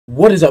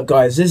What is up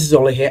guys, this is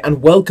Ollie here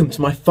and welcome to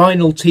my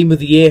final Team of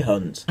the Year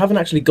hunt. I haven't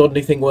actually got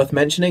anything worth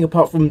mentioning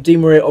apart from Di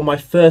Maria on my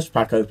first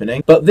pack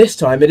opening, but this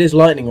time it is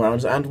lightning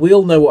rounds and we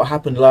all know what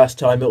happened last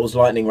time it was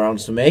lightning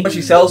rounds for me. What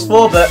she sells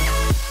for, but...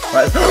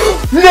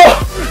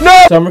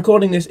 No! So I'm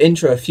recording this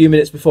intro a few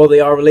minutes before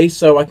they are released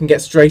so I can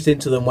get straight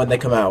into them when they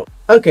come out.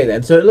 Okay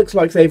then, so it looks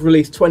like they've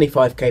released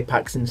 25k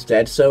packs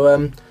instead,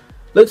 so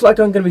looks like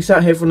I'm going to be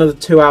sat here for another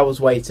 2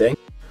 hours waiting.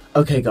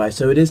 Okay guys,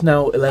 so it is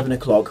now 11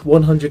 o'clock,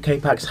 100k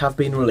packs have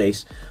been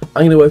released.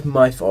 I'm going to open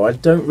my 4. I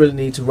don't really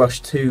need to rush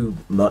too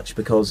much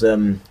because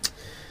I'm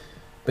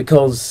on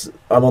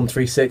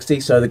 360,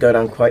 so they go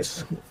down quite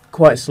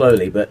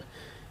slowly, but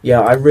yeah,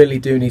 I really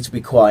do need to be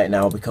quiet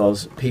now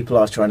because people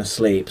are trying to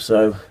sleep.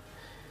 So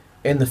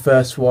in the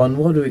first one,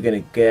 what are we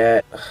going to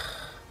get?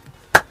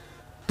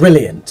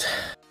 Brilliant.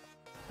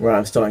 Right,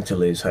 I'm starting to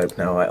lose hope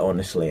now, I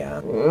honestly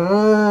am.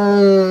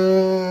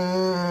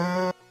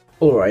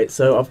 Alright,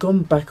 so I've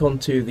gone back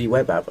onto the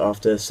web app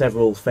after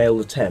several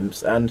failed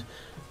attempts and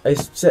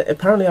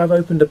apparently I've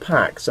opened a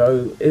pack,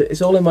 so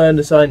it's all in my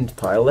unassigned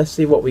pile. Let's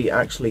see what we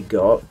actually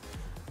got.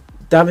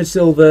 David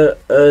Silva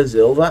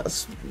Ozil,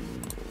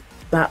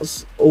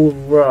 that's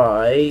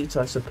alright,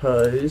 I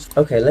suppose.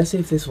 Okay, let's see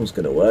if this one's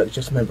going to work.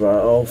 Just remember,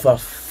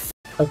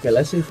 okay,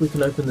 let's see if we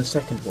can open the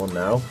second one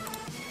now.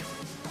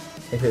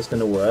 If it's going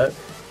to work.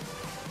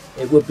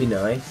 It would be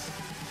nice.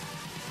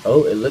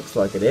 Oh, it looks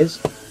like it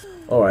is.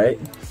 Alright,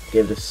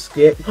 give it a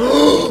skip.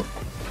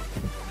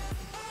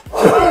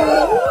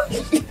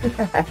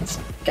 Yes,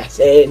 get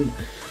in.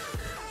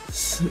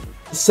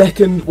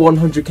 Second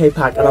 100k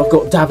pack and I've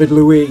got David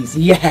Luiz.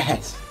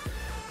 Yes!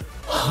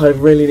 I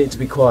really need to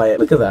be quiet.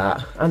 Look at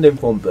that. And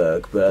Informed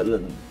Berg, but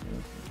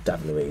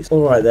David Luiz.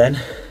 Alright then.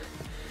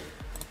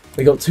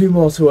 We got 2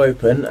 more to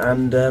open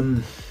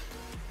and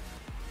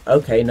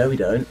okay, no we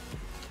don't.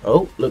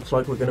 Oh, looks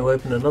like we're going to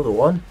open another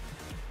one.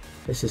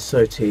 This is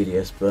so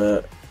tedious,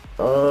 but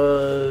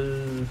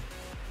I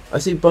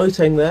see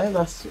Boateng there,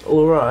 that's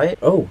alright.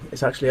 Oh,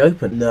 it's actually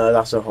open. No,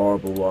 that's a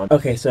horrible one.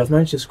 Okay, so I've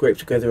managed to scrape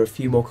together a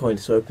few more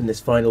coins to open this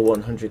final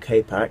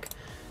 100k pack.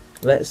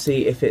 Let's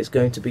see if it's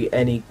going to be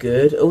any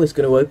good. Oh, it's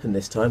going to open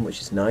this time, which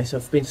is nice.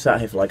 I've been sat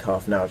here for like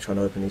half an hour trying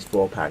to open these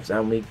 4 packs,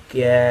 and we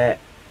get...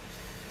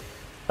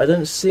 I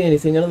don't see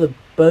anything, another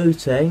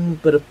Boateng,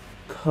 but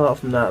apart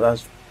from that,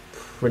 that's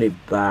pretty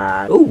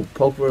bad. Oh,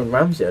 Pogba and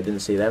Ramsey, I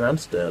didn't see them, and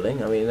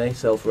Sterling. I mean, they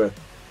sell for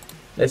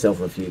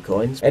a few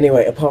coins.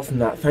 Anyway, apart from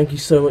that, thank you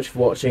so much for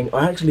watching.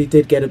 I actually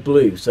did get a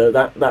blue, so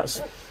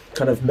that's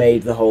kind of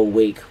made the whole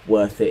week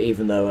worth it,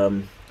 even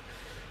though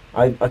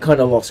I kind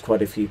of lost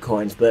quite a few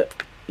coins. But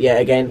yeah,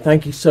 again,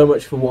 thank you so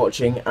much for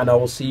watching, and I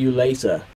will see you later.